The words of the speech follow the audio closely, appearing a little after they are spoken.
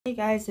Hey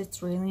guys, it's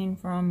Raylene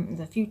from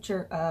the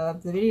future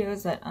of the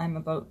videos that I'm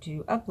about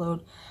to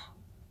upload,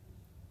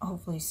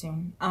 hopefully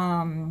soon.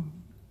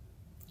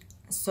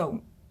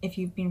 So if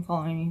you've been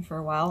following me for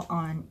a while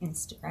on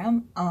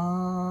Instagram,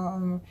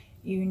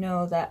 you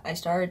know that I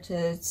started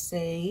to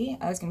say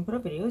I was going to put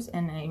up videos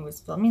and I was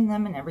filming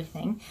them and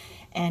everything.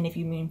 And if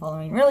you've been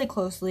following really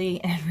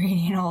closely and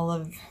reading all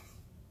of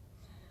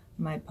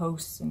my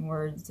posts and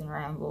words and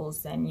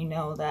rambles, then you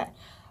know that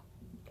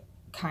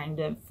kind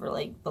of for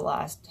like the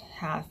last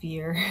half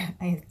year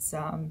it's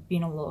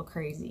been a little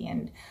crazy,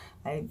 and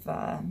I've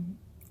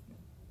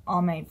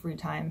all my free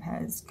time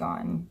has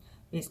gone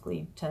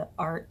basically to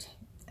art,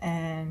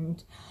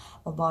 and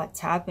a lot's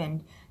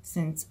happened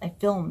since I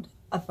filmed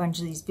a bunch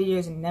of these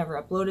videos and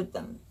never uploaded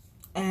them.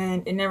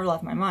 And it never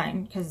left my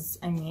mind because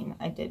I mean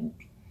I did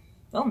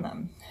film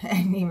them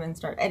and even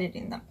start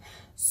editing them.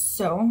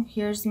 So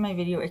here's my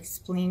video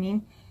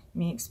explaining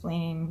the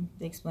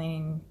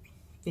explaining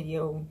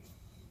video.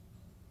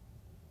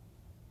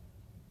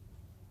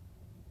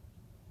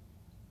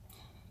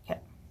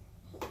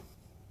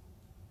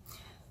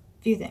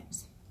 Few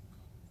things.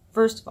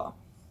 First of all,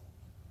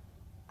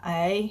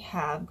 I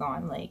have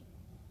gone like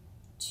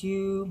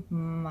 1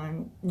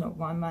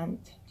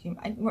 month, 2,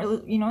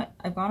 you know what,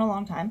 I've gone a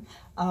long time,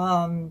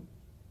 not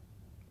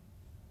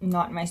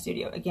in my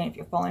studio. Again, if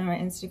you're following my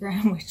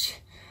Instagram,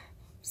 which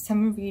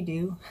some of you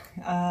do,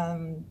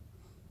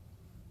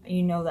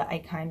 you know that I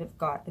kind of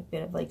got a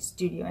bit of like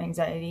studio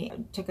anxiety. I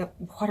took up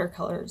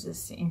watercolors,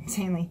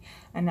 insanely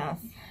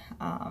enough.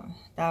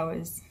 That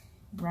was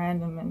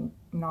random and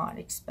not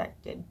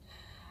expected.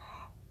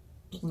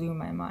 Blew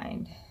my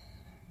mind.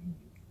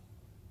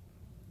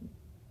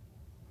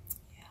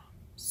 Yeah.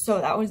 So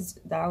that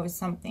was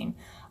something.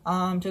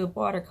 Took up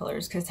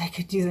watercolors because I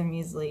could do them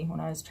easily when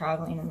I was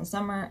traveling in the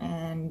summer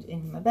and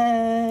in my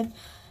bed.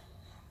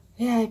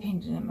 Yeah, I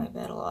painted in my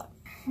bed a lot.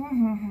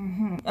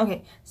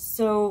 Okay,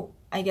 so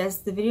I guess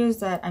the videos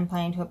that I'm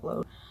planning to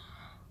upload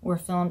were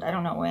filmed, I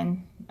don't know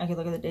when, I could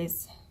look at the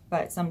dates,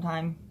 but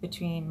sometime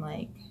between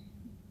like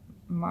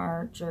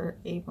March or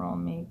April,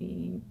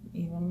 maybe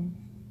even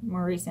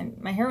more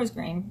recent. My hair was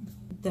graying.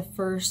 The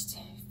first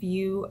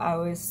few I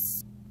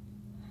was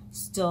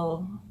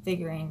still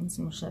figuring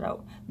some shit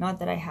out. Not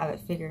that I have it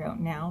figured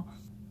out now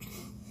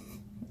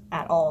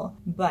at all,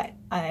 but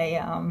I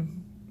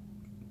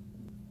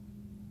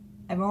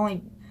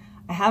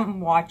haven't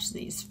watched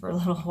these for a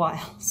little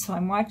while, so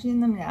I'm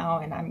watching them now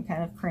and I'm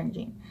kind of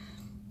cringing.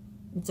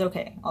 It's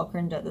okay, I'll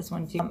cringe at this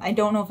one too. I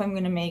don't know if I'm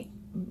gonna make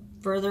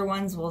further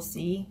ones, we'll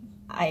see.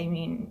 I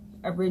mean,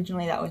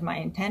 originally that was my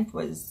intent,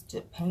 was to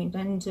paint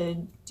and to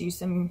do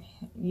some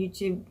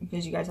YouTube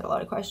because you guys had a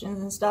lot of questions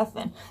and stuff,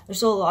 and there's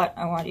still a lot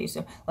I want to do,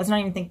 so let's not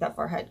even think that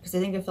far ahead because I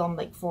think I filmed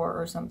like 4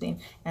 or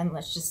something, and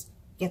let's just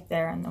get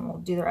there and then we'll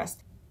do the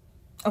rest.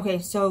 Okay,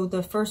 so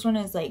the first one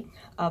is like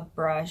a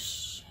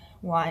brush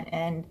one,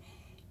 and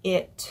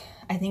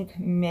I think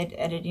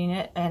mid-editing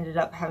it, I ended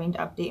up having to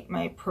update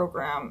my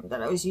program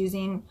that I was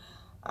using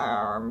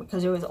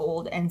because it was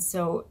old, and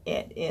so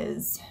it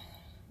is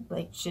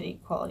like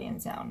shitty quality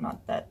and sound.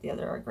 Not that the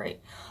other are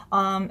great.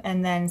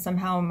 And then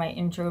somehow my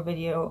intro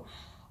video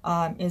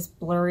is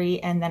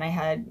blurry, and then I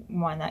had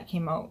one that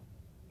came out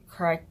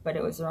correct, but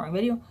it was the wrong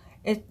video.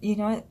 You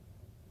know what?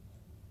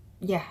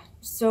 Yeah,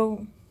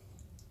 so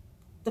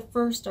the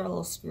first are a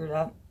little screwed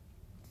up.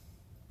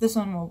 This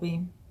one will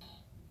be.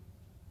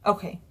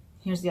 Okay,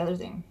 here's the other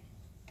thing.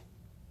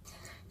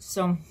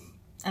 So,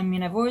 I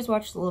mean, I've always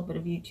watched a little bit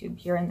of YouTube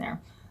here and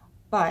there,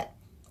 but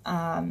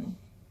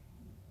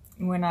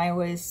when I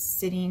was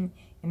sitting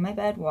in my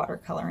bed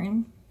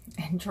watercoloring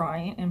and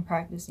drawing and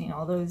practicing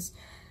all those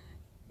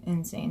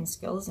insane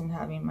skills and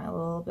having my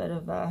little bit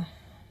of a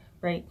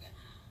break,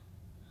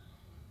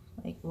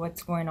 like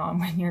what's going on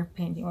when you're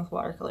painting with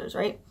watercolors,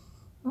 right?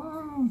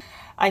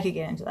 I could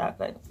get into that,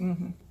 but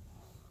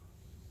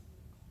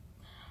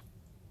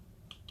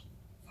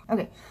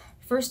okay,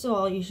 first of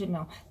all, you should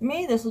know,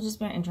 maybe this will just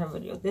be an intro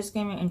video. This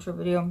gave me an intro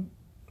video,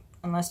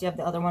 unless you have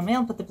the other one. Maybe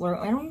I'll put the blur.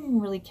 I don't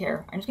even really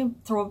care. I'm just gonna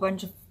throw a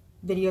bunch of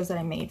videos that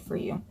I made for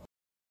you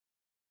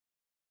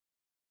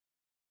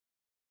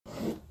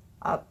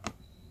up.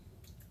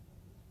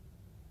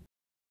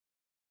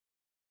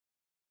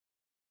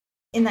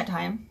 In that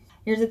time,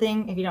 here's the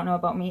thing, if you don't know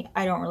about me,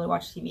 I don't really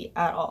watch TV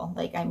at all.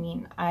 Like, I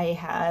mean, I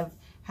have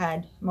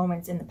had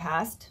moments in the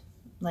past,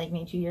 like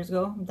maybe 2 years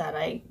ago, that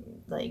I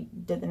like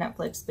did the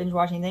Netflix binge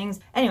watching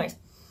things. Anyways,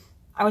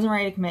 I wasn't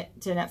ready to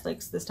commit to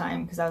Netflix this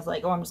time because I was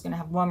like, oh, I'm just gonna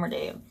have one more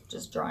day of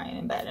just drawing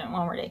in bed and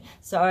one more day.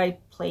 So I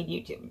played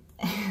YouTube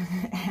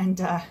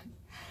and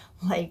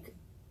like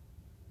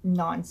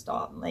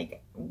non-stop,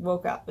 like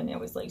woke up and it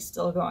was like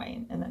still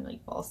going, and then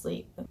like fall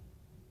asleep, and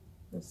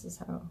this is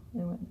how it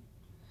went.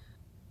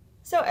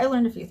 So I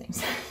learned a few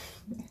things.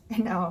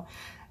 And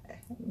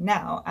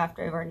now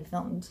after I've already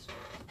filmed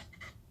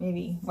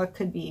maybe what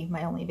could be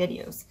my only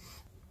videos,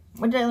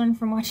 what did I learn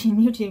from watching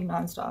YouTube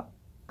non-stop?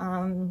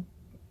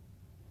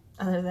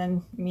 Other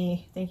than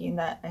me thinking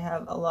that I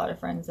have a lot of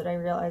friends that I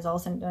realize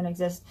also don't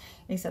exist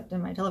except in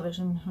my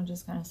television, which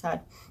is kind of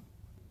sad.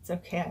 It's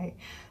okay.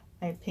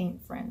 I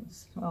paint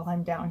friends while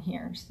I'm down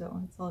here,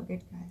 so it's all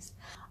good, guys.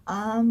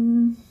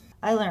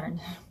 I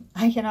learned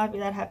I cannot be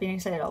that happy and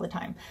excited all the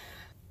time.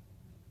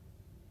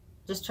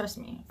 Just trust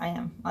me, I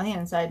am. On the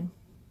inside,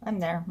 I'm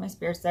there. My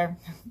spirit's there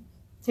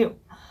too.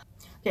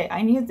 Okay,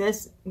 I knew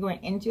this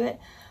going into it,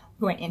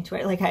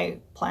 like I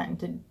planned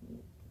to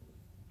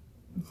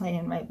lay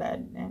in my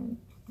bed and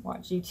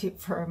watch YouTube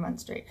for a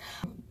month straight.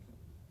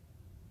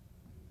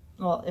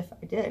 Well, if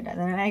I did,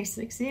 then I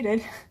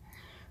succeeded,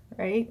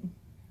 right?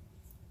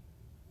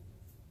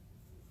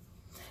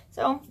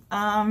 So,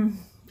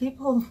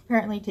 people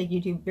apparently take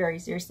YouTube very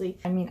seriously.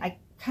 I mean, I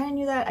kind of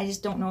knew that. I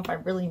just don't know if I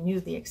really knew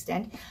the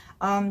extent.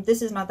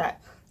 This is not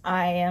that.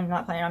 I am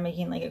not planning on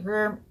making like a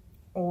career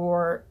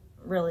or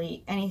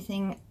really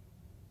anything.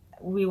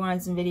 We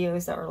wanted some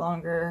videos that were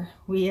longer.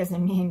 We, as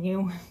in me and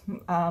you,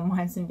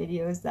 wanted some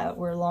videos that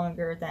were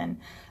longer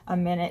than a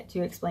minute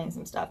to explain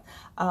some stuff.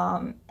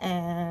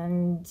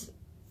 And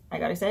I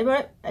got excited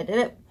about it. I did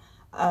it.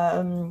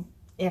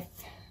 If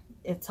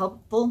it's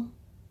helpful,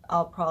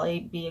 I'll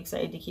probably be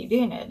excited to keep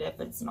doing it. If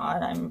it's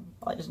not, I'm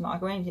probably just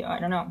not going to. I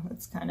don't know.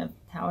 That's kind of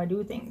how I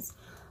do things.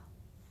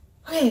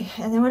 Okay,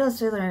 and then what else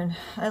did I learn?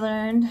 I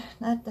learned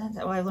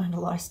well, I learned a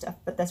lot of stuff,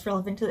 but that's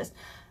relevant to this.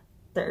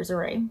 There's a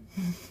Ray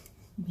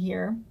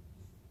here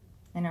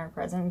in our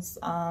presence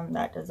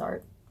that does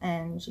art,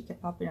 and she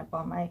kept popping up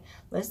on my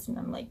list, and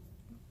I'm like,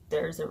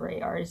 there's a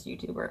Ray artist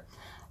YouTuber.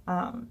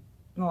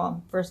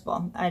 Well, first of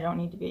all, I don't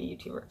need to be a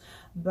YouTuber,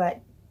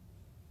 but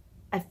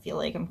I feel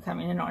like I'm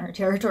coming in on her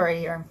territory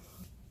here.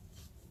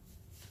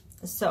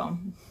 So,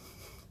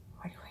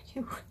 what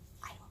do?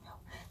 I don't know.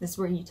 This is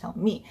where you tell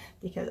me,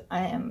 because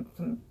I am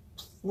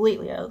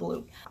completely out of the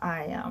loop.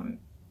 I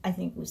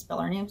think we spell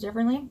our names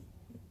differently.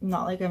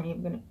 Not like I'm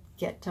even gonna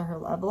get to her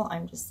level.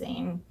 I'm just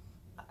saying,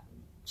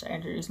 should I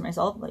introduce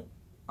myself? Like,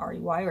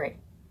 R-E-Y, Ray.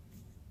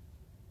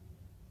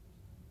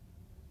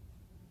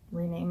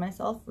 Rename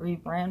myself,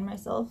 rebrand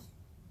myself,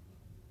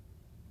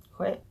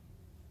 quit.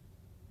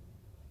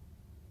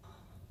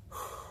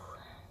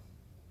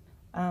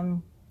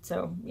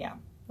 So yeah,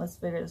 let's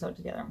figure this out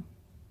together.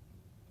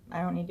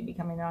 I don't need to be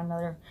coming to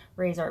another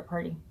Ray's art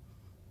party.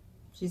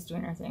 She's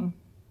doing her thing.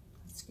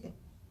 That's good.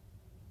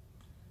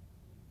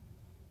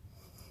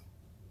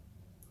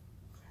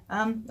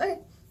 Okay,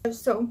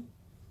 so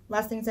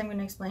last things I'm going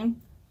to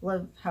explain.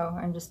 Love how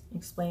I'm just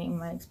explaining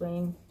my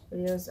explaining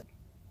videos.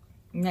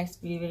 Next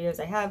few videos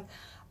I have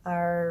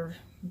are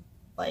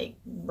like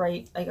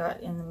right, I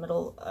got in the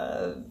middle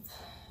of,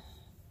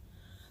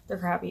 they're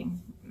crappy.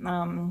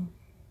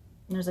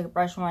 There's like a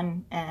brush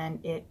one,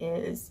 and it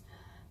is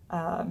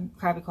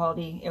crappy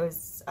quality. It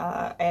was,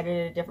 I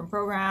edited a different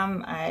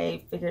program.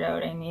 I figured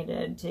out I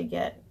needed to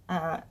get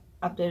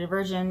updated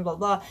version, blah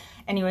blah.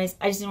 Anyways,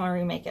 I just didn't want to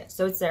remake it,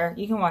 so it's there.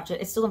 You can watch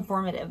it. It's still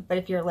informative, but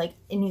if you're like,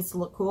 it needs to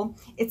look cool,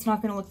 it's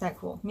not going to look that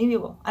cool. Maybe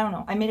it will. I don't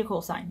know. I made a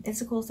cool sign. It's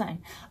a cool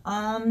sign.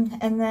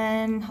 And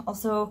then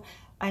also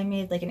I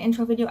made like an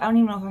intro video. I don't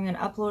even know if I'm going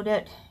to upload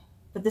it,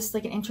 but this is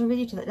like an intro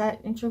video to that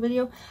intro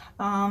video.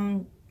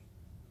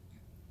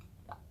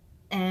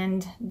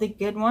 And the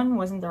good one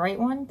wasn't the right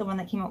one. The one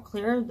that came out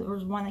clear, there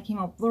was one that came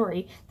out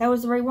blurry. That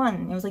was the right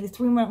one. It was like a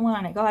 3-month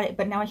one. I got it,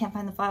 but now I can't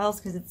find the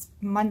files because it's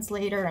months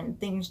later and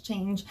things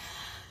change.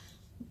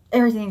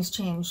 Everything's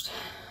changed.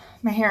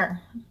 My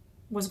hair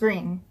was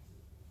green.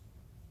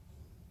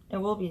 It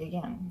will be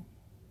again.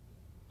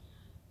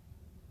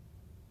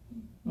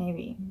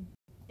 Maybe.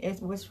 It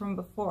was from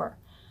before.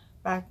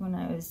 Back when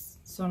I was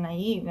so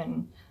naive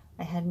and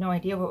I had no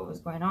idea what was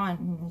going on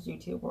in this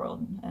YouTube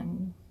world,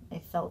 and I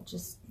felt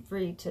just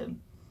free to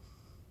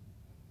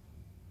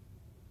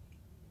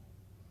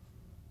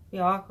be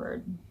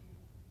awkward.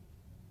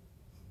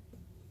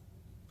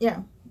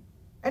 Yeah,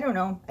 I don't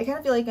know. I kind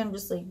of feel like I'm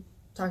just like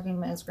talking to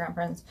my Instagram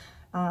friends,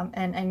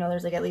 and I know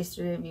there's like at least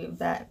 3 of you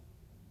that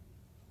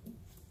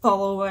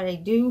follow what I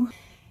do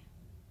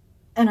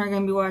and are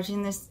going to be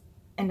watching this,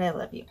 and I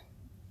love you.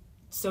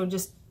 So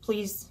just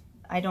please,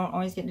 I don't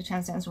always get the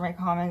chance to answer my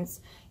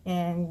comments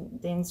in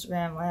the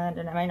Instagram land,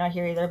 and I might not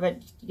hear either, but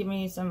give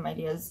me some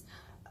ideas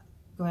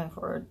going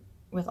forward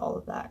with all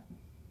of that.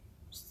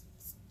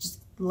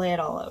 Just lay it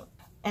all out.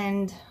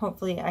 And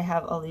hopefully I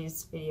have all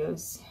these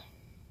videos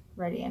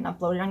ready and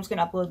uploaded. I'm just going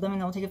to upload them and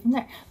then we'll take it from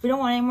there. If we don't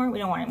want any more, we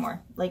don't want any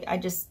more. Like, it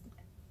might just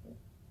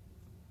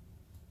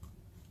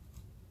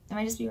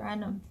be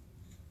random.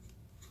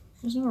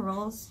 There's no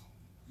rules.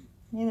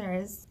 Maybe there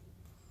is.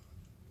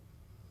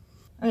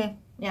 Okay,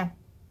 yeah.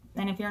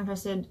 And if you're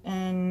interested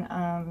in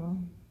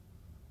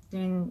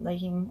doing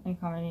liking and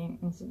commenting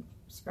and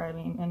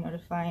subscribing and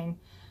notifying,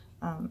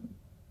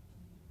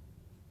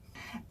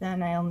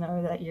 then I'll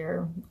know that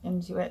you're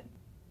into it.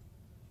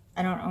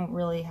 I don't know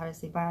really how to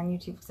say bye on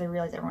YouTube because I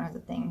realize everyone has a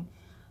thing.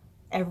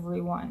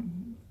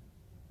 Everyone.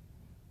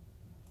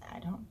 I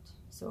don't.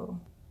 So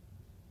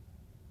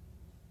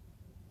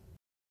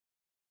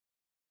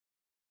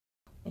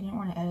I didn't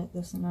want to edit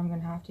this, and now I'm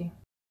going to have to.